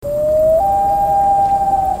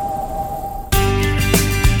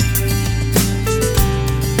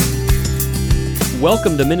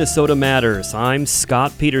Welcome to Minnesota Matters. I'm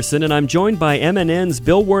Scott Peterson, and I'm joined by MNN's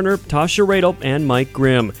Bill Werner, Tasha Radel, and Mike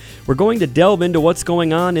Grimm. We're going to delve into what's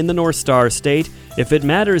going on in the North Star State. If it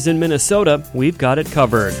matters in Minnesota, we've got it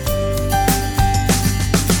covered.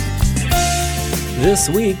 This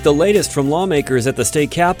week, the latest from lawmakers at the state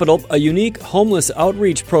capitol, a unique homeless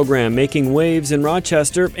outreach program making waves in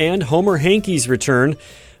Rochester, and Homer Hankey's return.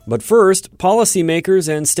 But first, policymakers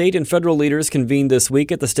and state and federal leaders convened this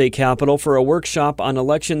week at the state capitol for a workshop on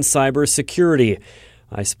election cyber security.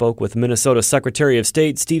 I spoke with Minnesota Secretary of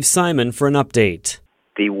State Steve Simon for an update.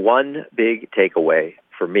 The one big takeaway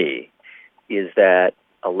for me is that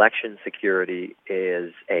election security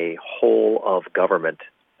is a whole of government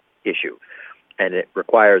issue, and it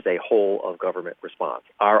requires a whole of government response.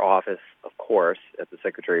 Our office, of course, at the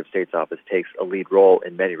Secretary of State's office, takes a lead role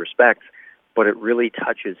in many respects, but it really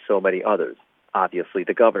touches so many others. Obviously,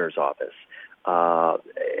 the governor's office,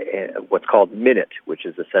 what's called MINIT, which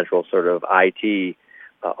is the central sort of IT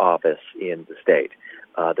office in the state,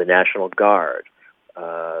 the National Guard,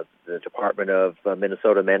 the Department of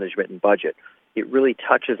Minnesota Management and Budget. It really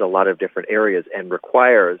touches a lot of different areas and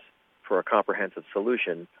requires, for a comprehensive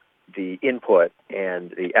solution, the input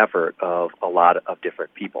and the effort of a lot of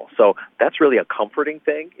different people. So that's really a comforting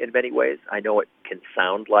thing in many ways. I know it can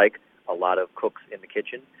sound like a lot of cooks in the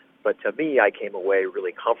kitchen, but to me, I came away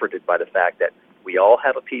really comforted by the fact that we all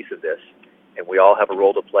have a piece of this, and we all have a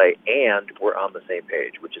role to play, and we're on the same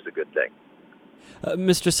page, which is a good thing.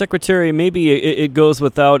 Mr. Secretary, maybe it goes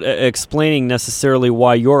without explaining necessarily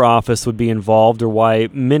why your office would be involved or why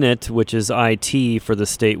MINIT, which is IT for the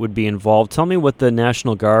state, would be involved. Tell me what the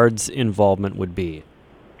National Guard's involvement would be.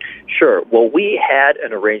 Sure. Well, we had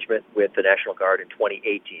an arrangement with the National Guard in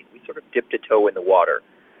 2018. We sort of dipped a toe in the water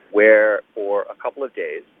where for a couple of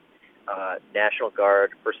days, National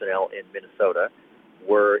Guard personnel in Minnesota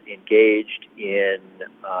were engaged in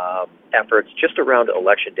efforts just around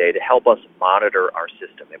Election Day to help us monitor our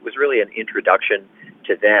system. It was really an introduction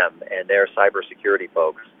to them and their cybersecurity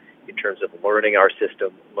folks in terms of learning our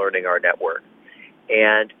system, learning our network.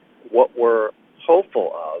 And what we're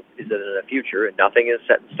hopeful of is that in the future, and nothing is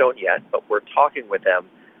set in stone yet, but we're talking with them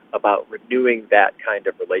about renewing that kind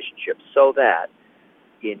of relationship so that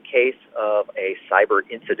in case of a cyber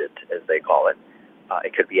incident, as they call it,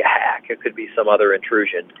 it could be a hack, it could be some other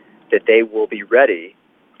intrusion, that they will be ready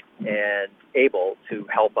and able to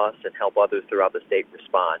help us and help others throughout the state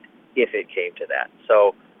respond if it came to that.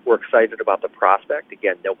 So we're excited about the prospect.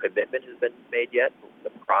 Again, no commitment has been made yet.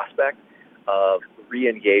 The prospect of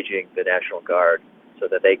re-engaging the National Guard so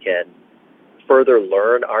that they can further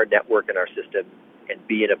learn our network and our system and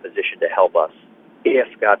be in a position to help us if,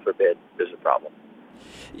 God forbid, there's a problem.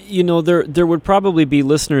 You know, there would probably be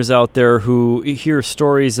listeners out there who hear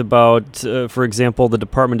stories about, for example, the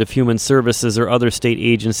Department of Human Services or other state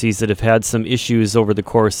agencies that have had some issues over the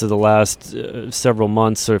course of the last several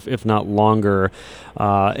months, or if not longer,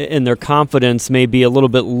 and their confidence may be a little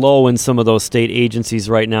bit low in some of those state agencies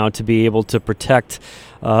right now to be able to protect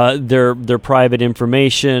their private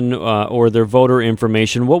information or their voter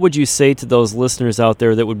information. What would you say to those listeners out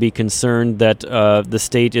there that would be concerned that the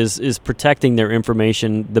state is protecting their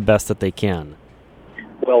information the best that they can?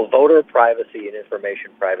 Well, voter privacy and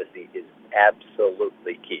information privacy is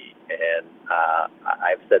absolutely key, and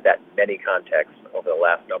I've said that in many contexts over the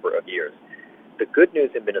last number of years. The good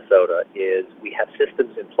news in Minnesota is we have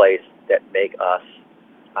systems in place that make us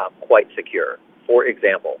quite secure. For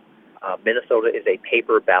example, Minnesota is a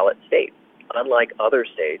paper ballot state, unlike other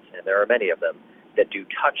states, and there are many of them, that do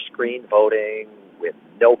touch-screen voting with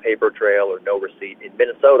no paper trail or no receipt. In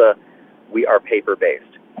Minnesota, we are paper-based.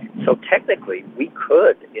 So technically, we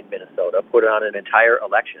could, in Minnesota, put on an entire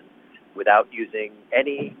election without using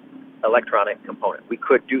any electronic component. We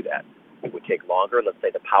could do that. It would take longer. Let's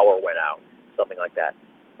say the power went out, something like that.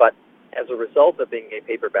 But as a result of being a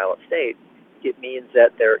paper ballot state, it means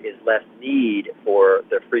that there is less need for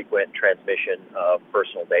the frequent transmission of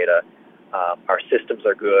personal data. Our systems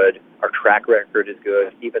are good. Our track record is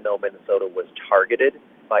good. Even though Minnesota was targeted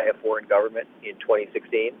by a foreign government in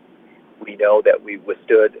 2016, we know that we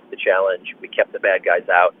withstood the challenge. We kept the bad guys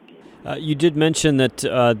out. You did mention that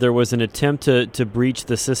there was an attempt to breach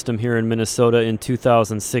the system here in Minnesota in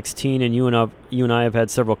 2016, and you and I have had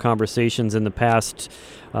several conversations in the past.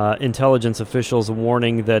 Intelligence officials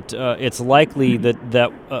warning that it's likely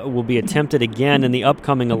that will be attempted again in the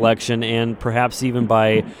upcoming election, and perhaps even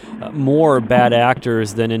by more bad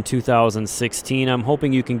actors than in 2016. I'm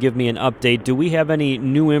hoping you can give me an update. Do we have any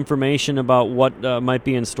new information about what might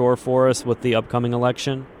be in store for us with the upcoming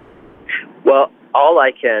election? Well, all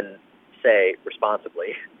I can say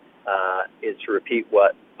responsibly is to repeat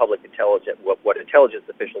what public intelligence, what intelligence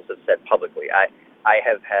officials have said publicly. I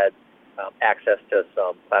have had access to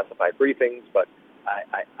some classified briefings, but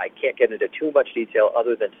I can't get into too much detail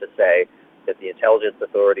other than to say that the intelligence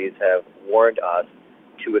authorities have warned us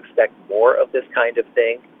to expect more of this kind of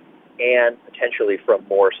thing, and potentially from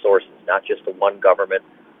more sources, not just the one government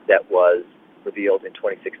that was revealed in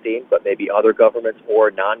 2016, but maybe other governments or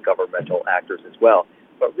non-governmental actors as well.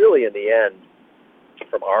 But really, in the end,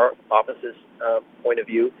 from our office's point of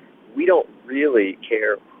view, we don't really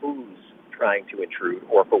care who's trying to intrude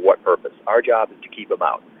or for what purpose. Our job is to keep them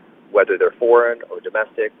out, whether they're foreign or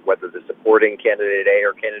domestic, whether they're supporting candidate A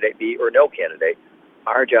or candidate B or no candidate.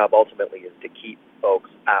 Our job ultimately is to keep folks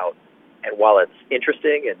out. And while it's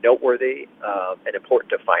interesting and noteworthy and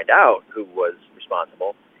important to find out who was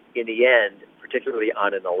responsible, in the end, particularly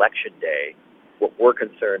on an election day, what we're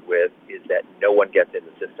concerned with is that no one gets in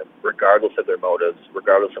the system, regardless of their motives,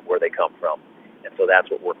 regardless of where they come from. And so that's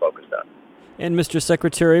what we're focused on. And Mr.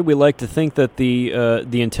 Secretary, we like to think that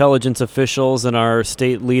the intelligence officials and our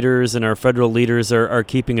state leaders and our federal leaders are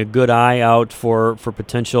keeping a good eye out for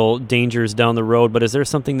potential dangers down the road. But is there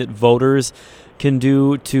something that voters can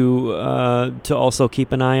do to also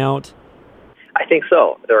keep an eye out? I think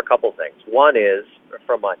so. There are a couple things. One is,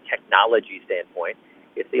 from a technology standpoint,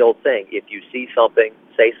 it's the old saying, if you see something,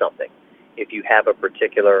 say something. If you have a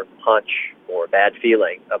particular hunch or bad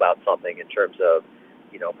feeling about something in terms of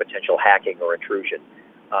potential hacking or intrusion.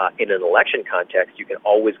 In an election context, you can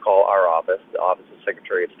always call our office, the Office of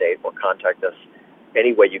Secretary of State, or contact us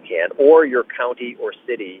any way you can, or your county or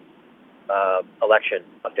city election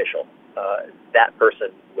official. That person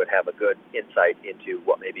would have a good insight into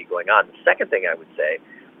what may be going on. The second thing I would say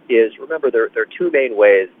is, remember, there are two main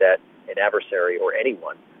ways that an adversary or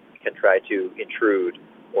anyone can try to intrude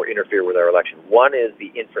or interfere with our election. One is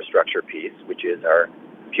the infrastructure piece, which is our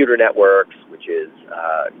computer networks, which is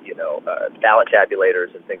ballot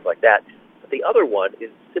tabulators and things like that. But the other one is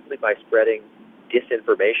simply by spreading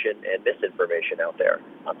disinformation and misinformation out there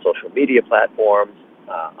on social media platforms,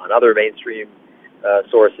 on other mainstream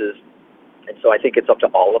sources. And so I think it's up to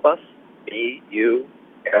all of us, me, you,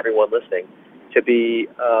 everyone listening, to be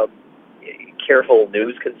careful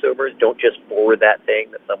news consumers. Don't just forward that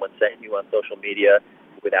thing that someone sent you on social media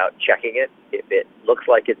without checking it. If it looks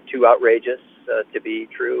like it's too outrageous to be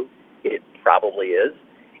true, it probably is.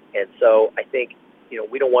 And so I think,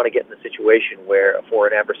 we don't want to get in the situation where a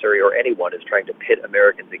foreign adversary or anyone is trying to pit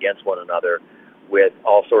Americans against one another with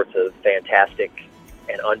all sorts of fantastic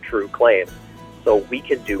and untrue claims. So we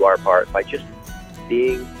can do our part by just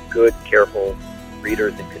being good, careful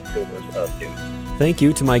readers and consumers of news. Thank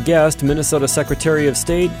you to my guest, Minnesota Secretary of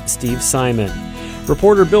State, Steve Simon.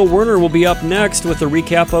 Reporter Bill Werner will be up next with a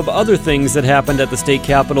recap of other things that happened at the state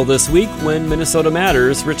capitol this week when Minnesota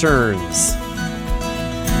Matters returns.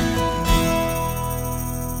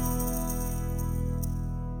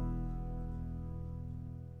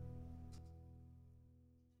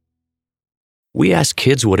 We asked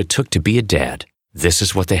kids what it took to be a dad. This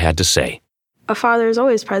is what they had to say. A father is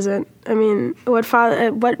always present. I mean,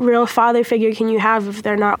 what real father figure can you have if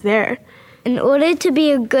they're not there? In order to be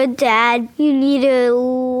a good dad, you need to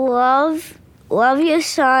love your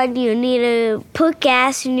son. You need to put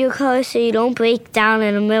gas in your car so you don't break down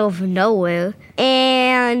in the middle of nowhere.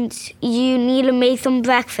 And you need to make them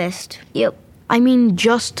breakfast. Yep. I mean,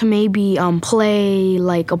 just to maybe play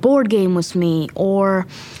like a board game with me, or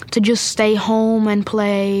to just stay home and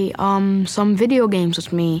play some video games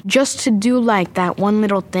with me. Just to do like that one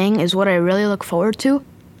little thing is what I really look forward to.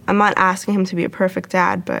 I'm not asking him to be a perfect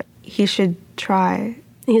dad, but he should try.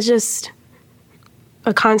 He's just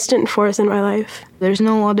a constant force in my life. There's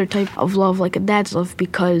no other type of love like a dad's love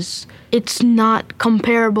because it's not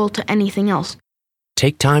comparable to anything else.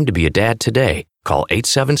 Take time to be a dad today. Call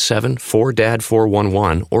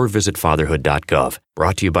 877-4DAD-411 or visit fatherhood.gov.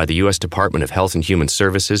 Brought to you by the U.S. Department of Health and Human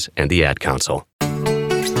Services and the Ad Council.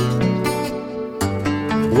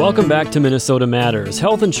 Welcome back to Minnesota Matters.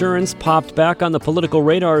 Health insurance popped back on the political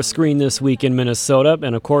radar screen this week in Minnesota,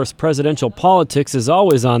 and of course, presidential politics is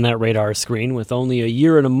always on that radar screen with only a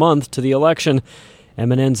year and a month to the election.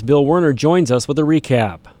 MNN's Bill Werner joins us with a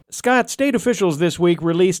recap. Scott, state officials this week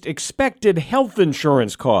released expected health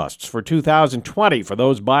insurance costs for 2020 for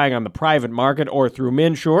those buying on the private market or through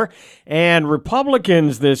MNsure, and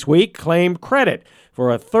Republicans this week claimed credit for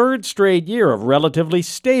a third straight year of relatively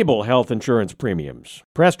stable health insurance premiums.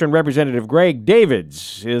 Preston Representative Greg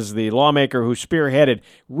Davids is the lawmaker who spearheaded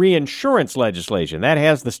reinsurance legislation. That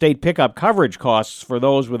has the state pick up coverage costs for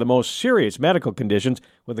those with the most serious medical conditions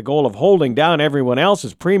with the goal of holding down everyone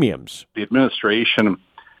else's premiums. The administration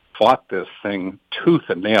fought this thing tooth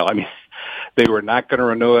and nail. I mean, they were not going to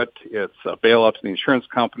renew it. It's a bailout to the insurance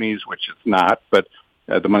companies, which it's not, but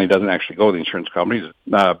the money doesn't actually go to the insurance companies.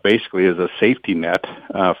 Basically is a safety net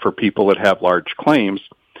for people that have large claims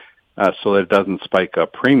so that it doesn't spike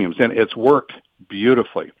up premiums. And it's worked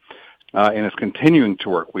beautifully, and it's continuing to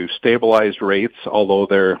work. We've stabilized rates, although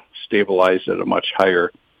they're stabilized at a much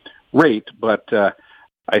higher rate. But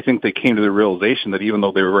I think they came to the realization that even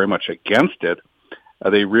though they were very much against it,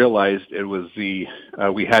 they realized it was we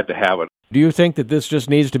had to have it. Do you think that this just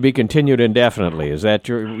needs to be continued indefinitely? Is that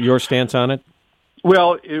your stance on it?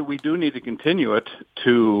 Well, we do need to continue it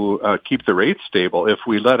to keep the rates stable. If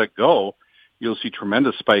we let it go, you'll see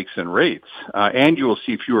tremendous spikes in rates, and you will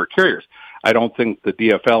see fewer carriers. I don't think the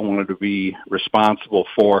DFL wanted to be responsible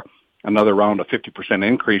for another round of 50%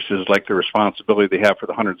 increases like the responsibility they have for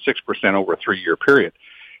the 106% over a 3-year period.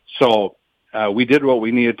 So we did what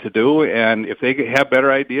we needed to do, and if they have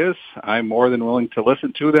better ideas, I'm more than willing to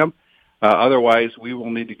listen to them. Otherwise, we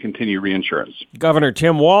will need to continue reinsurance. Governor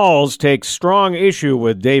Tim Walz takes strong issue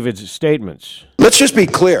with David's statements. Let's just be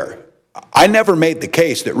clear. I never made the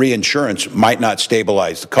case that reinsurance might not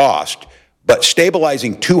stabilize the cost, but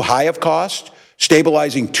stabilizing too high of cost,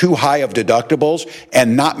 stabilizing too high of deductibles,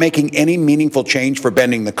 and not making any meaningful change for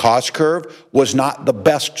bending the cost curve was not the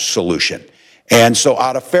best solution. And so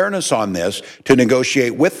out of fairness on this, to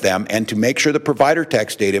negotiate with them and to make sure the provider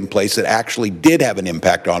tax stayed in place that actually did have an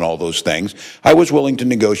impact on all those things, I was willing to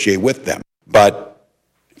negotiate with them. But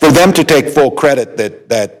for them to take full credit,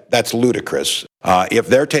 that's ludicrous. If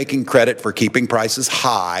they're taking credit for keeping prices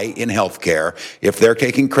high in healthcare, if they're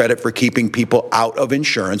taking credit for keeping people out of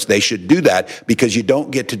insurance, they should do that, because you don't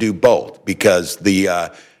get to do both, because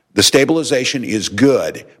the stabilization is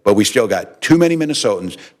good, but we still got too many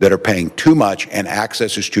Minnesotans that are paying too much and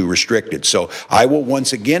access is too restricted. So I will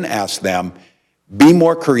once again ask them, be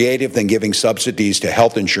more creative than giving subsidies to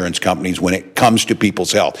health insurance companies when it comes to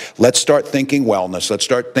people's health. Let's start thinking wellness. Let's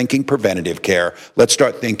start thinking preventative care. Let's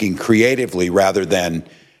start thinking creatively rather than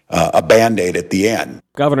a Band-Aid at the end.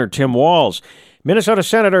 Governor Tim Walz. Minnesota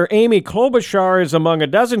Senator Amy Klobuchar is among a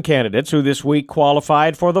dozen candidates who this week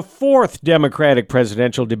qualified for the 4th Democratic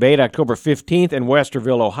presidential debate, October 15th in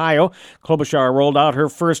Westerville, Ohio. Klobuchar rolled out her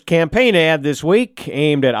first campaign ad this week,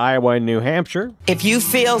 aimed at Iowa and New Hampshire. If you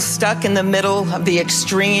feel stuck in the middle of the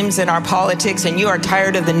extremes in our politics and you are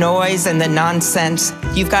tired of the noise and the nonsense,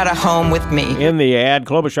 you've got a home with me. In the ad,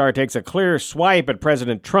 Klobuchar takes a clear swipe at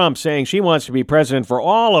President Trump, saying she wants to be president for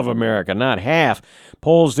all of America, not half.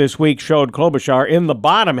 Polls this week showed Klobuchar in the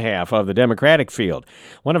bottom half of the Democratic field.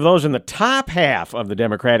 One of those in the top half of the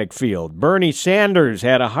Democratic field, Bernie Sanders,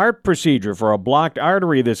 had a heart procedure for a blocked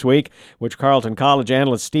artery this week, which Carleton College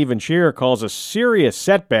analyst Stephen Scheer calls a serious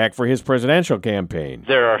setback for his presidential campaign.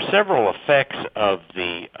 There are several effects of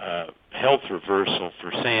the health reversal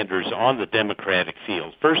for Sanders on the Democratic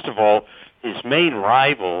field. First of all, his main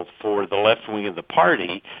rival for the left wing of the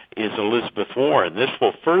party is Elizabeth Warren. This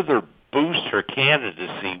will further boost her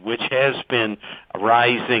candidacy, which has been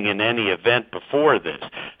rising in any event before this.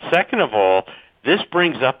 Second of all, this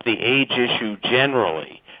brings up the age issue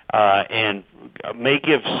generally, and may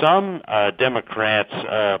give some Democrats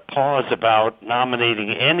pause about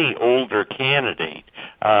nominating any older candidate.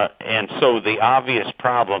 And so the obvious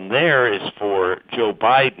problem there is for Joe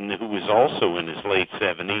Biden, who is also in his late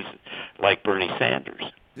 70s, like Bernie Sanders.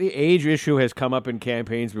 The age issue has come up in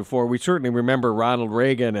campaigns before. We certainly remember Ronald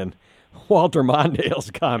Reagan and Walter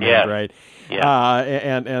Mondale's comment, yes. right? Yeah.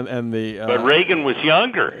 And the but Reagan was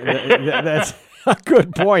younger. That's a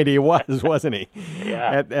good point. He was, wasn't he?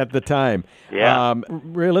 Yeah. At the time. Yeah.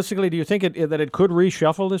 Realistically, do you think that it could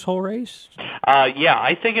reshuffle this whole race? Yeah,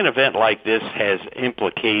 I think an event like this has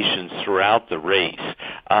implications throughout the race.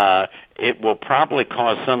 It will probably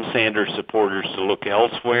cause some Sanders supporters to look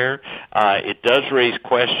elsewhere. It does raise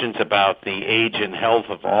questions about the age and health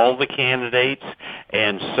of all the candidates,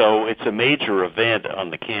 and so it's a major event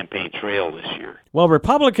on the campaign trail this year. Well,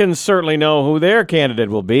 Republicans certainly know who their candidate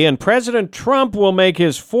will be, and President Trump will make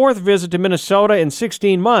his 4th visit to Minnesota in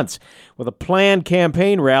 16 months with a planned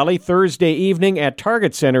campaign rally Thursday evening at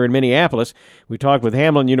Target Center in Minneapolis. We talked with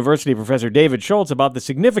Hamline University professor David Schultz about the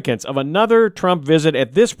significance of another Trump visit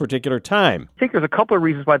at this particular time. I think there's a couple of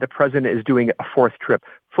reasons why the president is doing a 4th trip.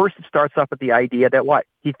 First, it starts off with the idea that what?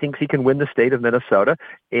 He thinks he can win the state of Minnesota,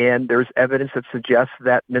 and there's evidence that suggests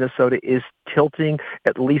that Minnesota is tilting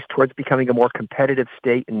at least towards becoming a more competitive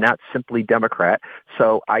state and not simply Democrat.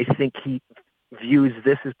 So I think he views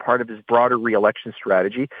this as part of his broader reelection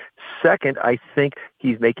strategy. Second, I think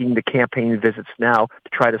he's making the campaign visits now to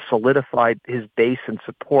try to solidify his base and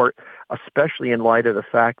support, especially in light of the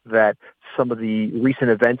fact that some of the recent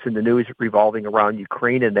events in the news revolving around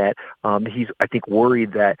Ukraine, and that he's, I think,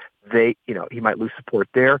 worried that he might lose support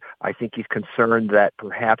there. I think he's concerned that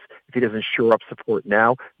perhaps if he doesn't shore up support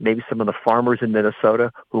now, maybe some of the farmers in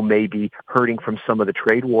Minnesota who may be hurting from some of the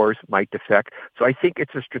trade wars might defect. So I think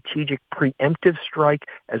it's a strategic preemptive strike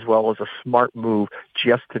as well as a smart move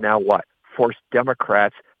just to now force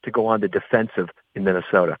Democrats to go on the defensive in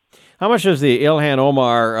Minnesota. How much does the Ilhan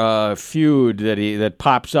Omar feud that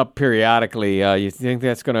pops up periodically, you think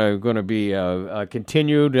that's going to be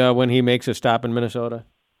continued when he makes a stop in Minnesota?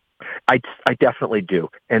 I definitely do.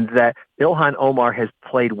 And that Ilhan Omar has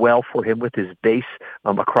played well for him with his base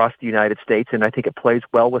across the United States, and I think it plays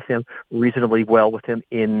reasonably well with him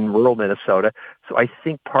in rural Minnesota. So I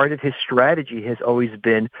think part of his strategy has always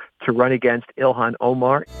been to run against Ilhan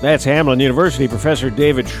Omar. That's Hamline University Professor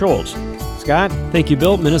David Schultz. Scott? Thank you,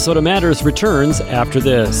 Bill. Minnesota Matters returns after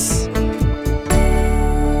this.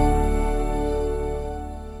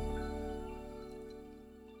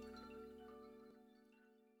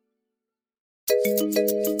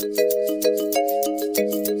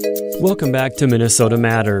 Welcome back to Minnesota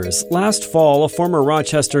Matters. Last fall, a former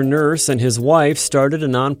Rochester nurse and his wife started a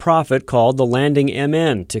nonprofit called The Landing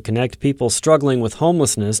MN to connect people struggling with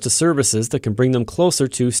homelessness to services that can bring them closer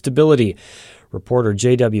to stability. Reporter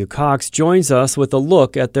J.W. Cox joins us with a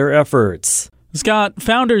look at their efforts. Scott,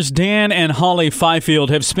 founders Dan and Holly Fifield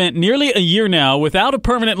have spent nearly a year now without a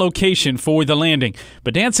permanent location for The Landing.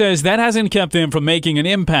 But Dan says that hasn't kept them from making an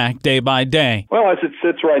impact day by day. Well, as it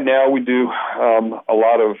sits right now, we do a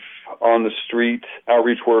lot of on-the-street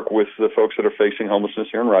outreach work with the folks that are facing homelessness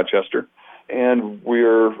here in Rochester. And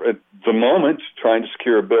we're, at the moment, trying to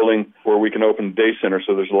secure a building where we can open a day center.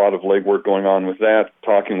 So there's a lot of legwork going on with that,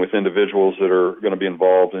 talking with individuals that are going to be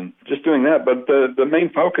involved and just doing that. But the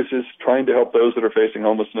main focus is trying to help those that are facing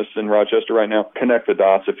homelessness in Rochester right now connect the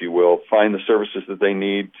dots, if you will, find the services that they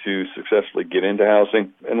need to successfully get into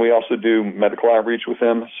housing. And we also do medical outreach with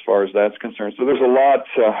them as far as that's concerned. So there's a lot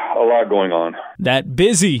going on. That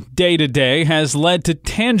busy day-to-day has led to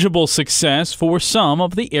tangible success for some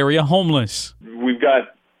of the area homeless. We've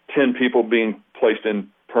got 10 people being placed in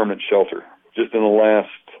permanent shelter. Just in the last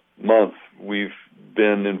month, we've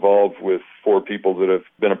been involved with 4 people that have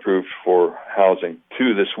been approved for housing.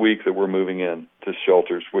 2 this week that we're moving in to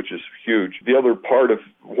shelters, which is huge. The other part of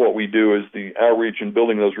what we do is the outreach and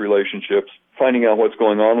building those relationships, finding out what's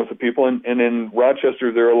going on with the people. And in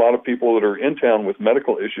Rochester, there are a lot of people that are in town with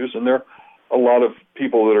medical issues, and there are a lot of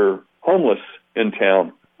people that are homeless in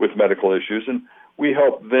town with medical issues. And we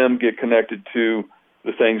help them get connected to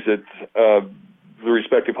the things that the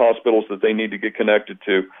respective hospitals that they need to get connected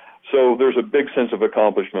to. So there's a big sense of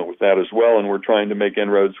accomplishment with that as well, and we're trying to make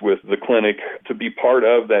inroads with the clinic to be part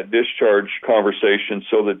of that discharge conversation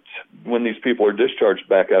so that when these people are discharged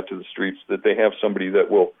back out to the streets, that they have somebody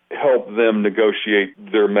that will help them negotiate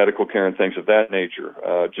their medical care and things of that nature,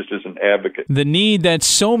 just as an advocate. The need that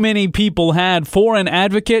so many people had for an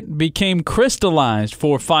advocate became crystallized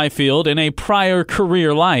for Fifield in a prior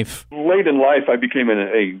career life. Late in life, I became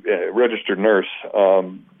a registered nurse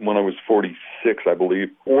when I was 46, I believe.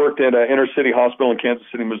 Worked at an inner city hospital in Kansas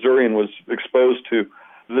City, Missouri, and was exposed to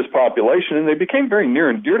this population, and they became very near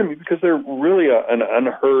and dear to me because they're really an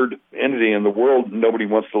unheard entity in the world. Nobody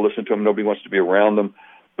wants to listen to them. Nobody wants to be around them.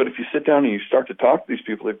 But if you sit down and you start to talk to these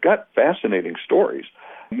people, they've got fascinating stories.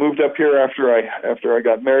 Moved up here after I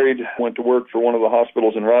got married, went to work for one of the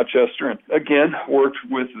hospitals in Rochester, and again worked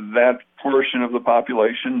with that portion of the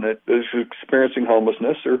population that is experiencing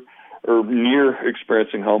homelessness or near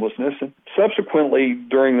experiencing homelessness. And subsequently,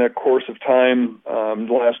 during that course of time,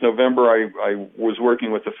 last November, I was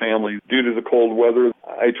working with the family. Due to the cold weather,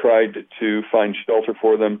 I tried to find shelter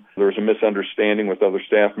for them. There was a misunderstanding with other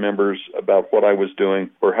staff members about what I was doing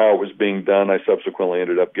or how it was being done. I subsequently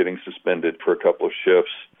ended up getting suspended for a couple of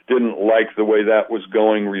shifts. Didn't like the way that was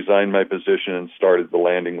going, resigned my position, and started The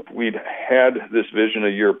Landing. We'd had this vision a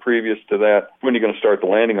year previous to that. When are you going to start The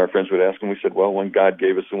Landing? Our friends would ask, and we said, well, when God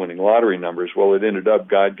gave us the winning lottery numbers. Well, it ended up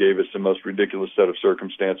God gave us the most ridiculous set of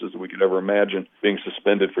circumstances that we could ever imagine, being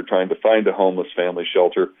suspended for trying to find a homeless family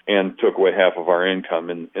shelter, and took away half of our income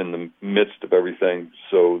in the midst of everything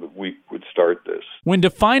so that we would start this. When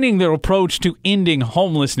defining their approach to ending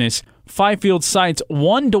homelessness, Fifield cites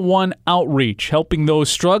one-to-one outreach, helping those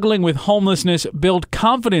struggling with homelessness build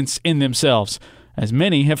confidence in themselves, as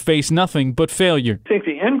many have faced nothing but failure. I think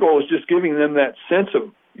the end goal is just giving them that sense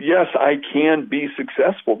of, yes, I can be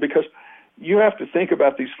successful, because you have to think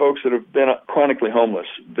about these folks that have been chronically homeless.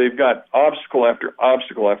 They've got obstacle after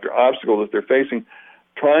obstacle after obstacle that they're facing,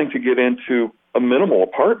 trying to get into a minimal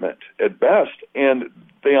apartment at best, and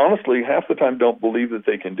they honestly half the time don't believe that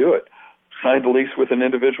they can do it. signed a lease with an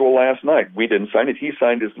individual last night. We didn't sign it. He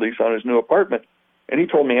signed his lease on his new apartment. And he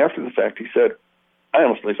told me after the fact, he said, I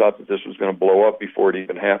honestly thought that this was going to blow up before it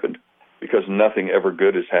even happened because nothing ever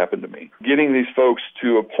good has happened to me. Getting these folks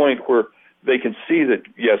to a point where they can see that,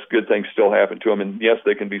 yes, good things still happen to them, and yes,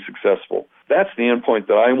 they can be successful. That's the end point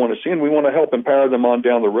that I want to see, and we want to help empower them on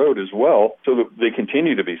down the road as well so that they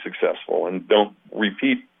continue to be successful and don't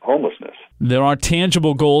repeat homelessness. There are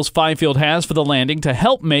tangible goals Fifield has for the Landing to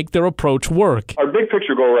help make their approach work. Our big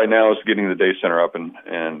picture goal right now is getting the day center up and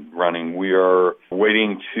running. We are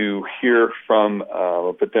waiting to hear from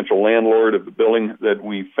a potential landlord of the building that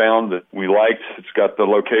we found that we liked. It's got the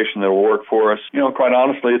location that will work for us. Quite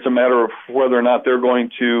honestly, it's a matter of whether or not they're going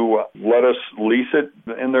to let us lease it.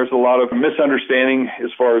 And there's a lot of misunderstanding as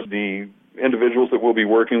far as the individuals that we'll be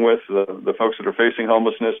working with, the folks that are facing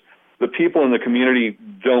homelessness. The people in the community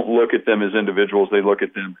don't look at them as individuals. They look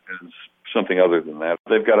at them as something other than that.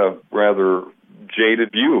 They've got a rather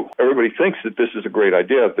jaded view. Everybody thinks that this is a great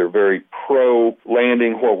idea. They're very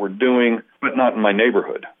pro-Landing, what we're doing, but not in my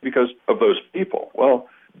neighborhood because of those people. Well,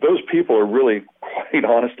 those people are really, quite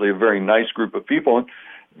honestly, a very nice group of people. And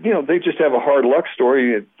they just have a hard luck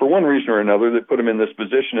story for one reason or another that put them in this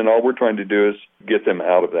position, and all we're trying to do is get them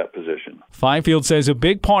out of that position. Fifield says a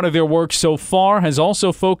big part of their work so far has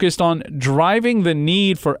also focused on driving the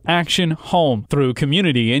need for action home through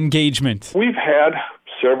community engagement. We've had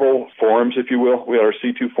several forums, if you will. We had our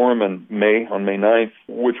C2 forum on May 9th,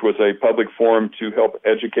 which was a public forum to help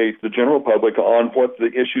educate the general public on what the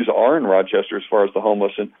issues are in Rochester as far as the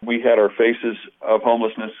homeless. And we had our Faces of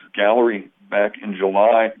Homelessness gallery back in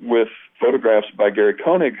July with photographs by Gary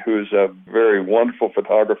Koenig, who's a very wonderful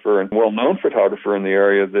photographer and well-known photographer in the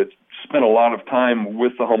area that spent a lot of time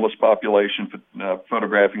with the homeless population,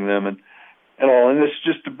 photographing them and all. And it's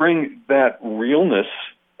just to bring that realness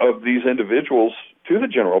of these individuals to the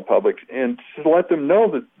general public and to let them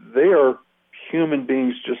know that they are human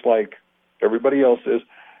beings just like everybody else is.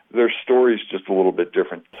 Their story's just a little bit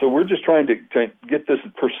different. So we're just trying to get this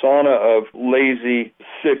persona of lazy,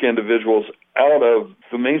 sick individuals out of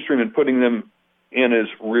the mainstream and putting them in as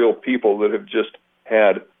real people that have just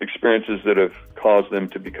had experiences that have caused them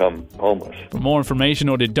to become homeless. For more information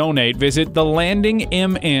or to donate, visit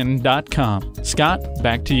thelandingmn.com. Scott,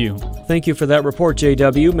 back to you. Thank you for that report,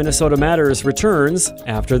 JW. Minnesota Matters returns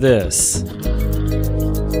after this.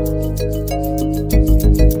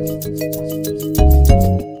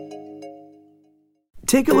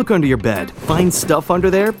 Take a look under your bed. Find stuff under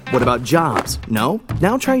there? What about jobs? No?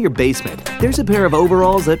 Now try your basement. There's a pair of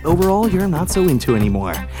overalls that overall you're not so into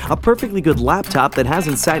anymore. A perfectly good laptop that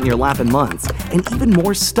hasn't sat in your lap in months. And even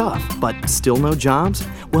more stuff, but still no jobs?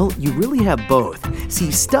 Well, you really have both.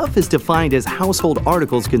 See, stuff is defined as household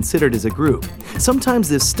articles considered as a group. Sometimes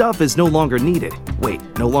this stuff is no longer needed. Wait,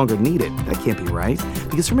 no longer needed? That can't be right.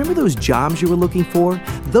 Because remember those jobs you were looking for?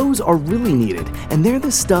 Those are really needed, and they're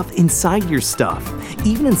the stuff inside your stuff.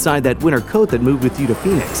 Even inside that winter coat that moved with you to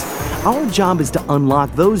Phoenix. Our job is to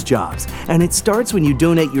unlock those jobs, and it starts when you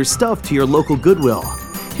donate your stuff to your local Goodwill.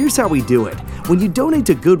 Here's how we do it. When you donate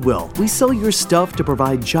to Goodwill, we sell your stuff to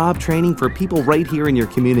provide job training for people right here in your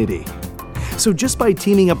community. So just by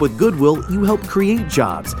teaming up with Goodwill, you help create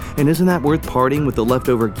jobs. And isn't that worth parting with the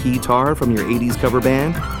leftover guitar from your 80s cover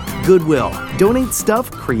band? Goodwill. Donate stuff,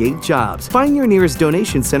 create jobs. Find your nearest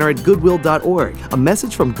donation center at goodwill.org. A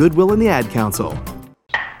message from Goodwill and the Ad Council.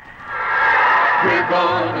 We're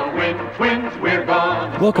gonna win, Twins, we're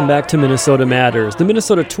gonna... Welcome back to Minnesota Matters. The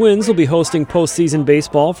Minnesota Twins will be hosting postseason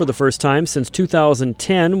baseball for the first time since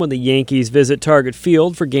 2010 when the Yankees visit Target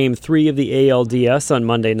Field for Game 3 of the ALDS on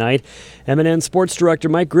Monday night. MNN Sports Director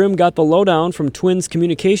Mike Grimm got the lowdown from Twins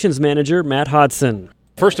Communications Manager Matt Hodson.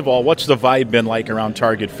 First of all, what's the vibe been like around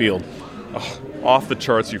Target Field? Oh, off the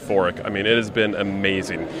charts euphoric. I mean, it has been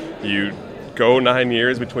amazing. You go 9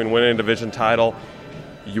 years between winning a division title.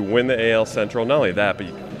 You win the AL Central. Not only that, but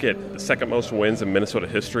you get the second most wins in Minnesota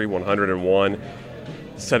history, 101,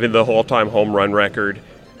 setting the all-time home run record,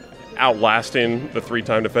 outlasting the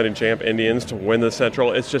three-time defending champ Indians to win the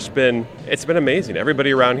Central. It's been amazing.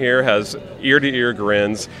 Everybody around here has ear-to-ear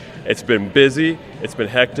grins. It's been busy, it's been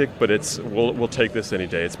hectic, but we'll take this any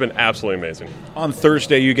day. It's been absolutely amazing. On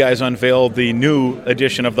Thursday, you guys unveiled the new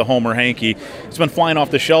edition of the Homer Hanky. It's been flying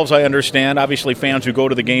off the shelves, I understand. Obviously, fans who go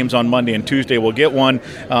to the games on Monday and Tuesday will get one.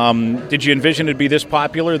 Did you envision it'd be this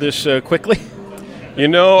popular this quickly? You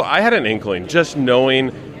know, I had an inkling, just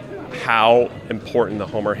knowing how important the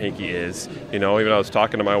Homer Hanky is. You know, even I was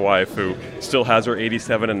talking to my wife who still has her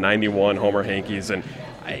 87 and 91 Homer Hankies, and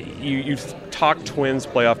you talk Twins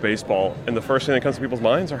playoff baseball, and the first thing that comes to people's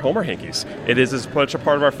minds are Homer Hankies. It is as much a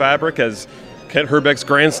part of our fabric as Kent Herbeck's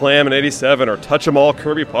grand slam in '87, or touch 'em all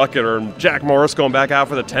Kirby Puckett, or Jack Morris going back out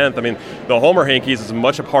for the 10th. I mean, the Homer Hankies is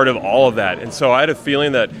much a part of all of that. And so I had a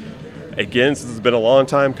feeling that, again, since it's been a long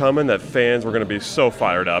time coming, that fans were going to be so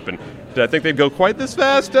fired up. And did I think they'd go quite this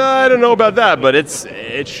fast? I don't know about that, but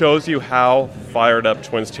it shows you how fired up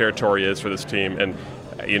Twins territory is for this team. And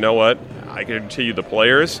you know what? I guarantee you the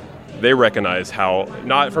players, they recognize how,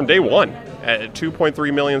 not from day one, at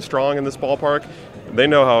 2.3 million strong in this ballpark, they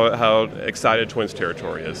know how excited Twins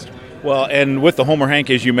territory is. Well, and with the Homer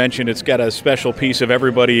Hanky, as you mentioned, it's got a special piece of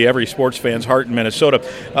every sports fan's heart in Minnesota.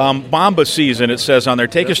 Bomba season, it says on there.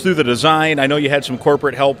 Take us through the design. I know you had some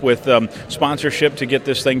corporate help with sponsorship to get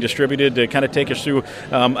this thing distributed. To kind of take us through,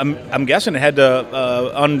 I'm guessing it had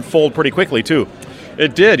to unfold pretty quickly, too.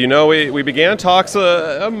 It did. You know, we began talks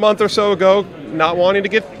a month or so ago, not wanting to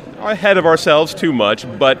get ahead of ourselves too much,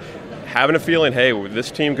 but having a feeling, hey,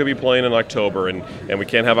 this team could be playing in October, and we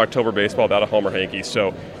can't have October baseball without a Homer Hanky.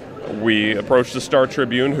 So we approached the Star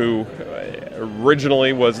Tribune, who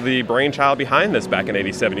originally was the brainchild behind this back in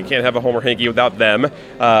 '87. You can't have a Homer Hanky without them.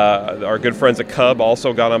 Our good friends at Cub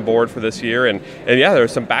also got on board for this year, and yeah, there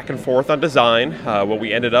was some back and forth on design. What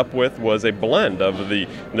we ended up with was a blend of the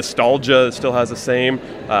nostalgia that still has the same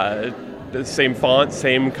font,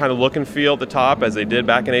 same kind of look and feel at the top as they did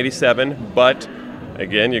back in '87, but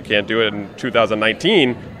again, you can't do it in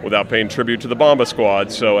 2019 without paying tribute to the Bomba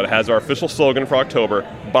Squad. So it has our official slogan for October,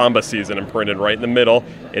 Bomba Season, imprinted right in the middle.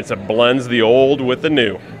 It blends the old with the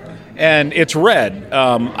new. And it's red.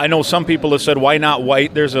 I know some people have said, why not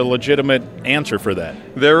white? There's a legitimate answer for that.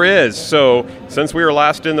 There is. So since we were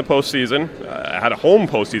last in the postseason, had a home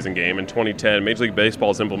postseason game in 2010, Major League Baseball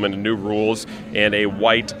has implemented new rules, and a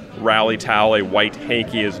white rally towel, a white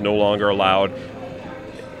hanky, is no longer allowed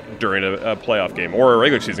during a playoff game, or a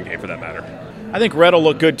regular season game for that matter. I think red will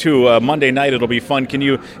look good too. Monday night it'll be fun. Can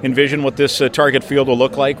you envision what this Target Field will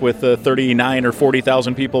look like with 39 or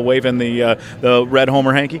 40,000 people waving the red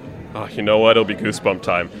Homer Hanky? Oh, you know what? It'll be goosebump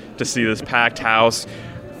time to see this packed house,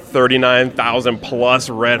 39,000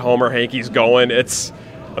 plus red Homer Hankies going.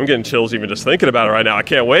 I'm getting chills even just thinking about it right now. I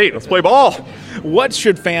can't wait. Let's play ball. What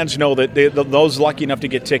should fans know that those lucky enough to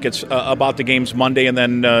get tickets about the games Monday and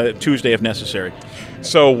then Tuesday if necessary?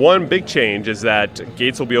 So one big change is that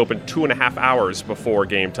gates will be open 2.5 hours before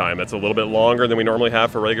game time. That's a little bit longer than we normally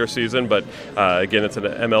have for regular season, but again, it's an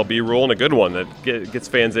MLB rule and a good one that gets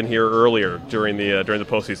fans in here earlier during the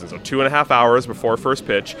postseason. So 2.5 hours before first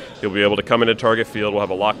pitch, you'll be able to come into Target Field. We'll have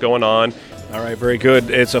a lot going on. All right, very good.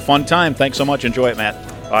 It's a fun time. Thanks so much. Enjoy it, Matt.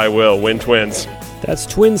 I will. Win Twins. That's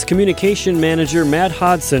Twins Communication Manager Matt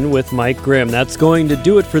Hodson with Mike Grimm. That's going to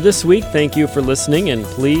do it for this week. Thank you for listening, and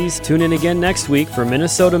please tune in again next week for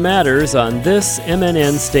Minnesota Matters on this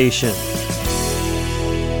MNN station.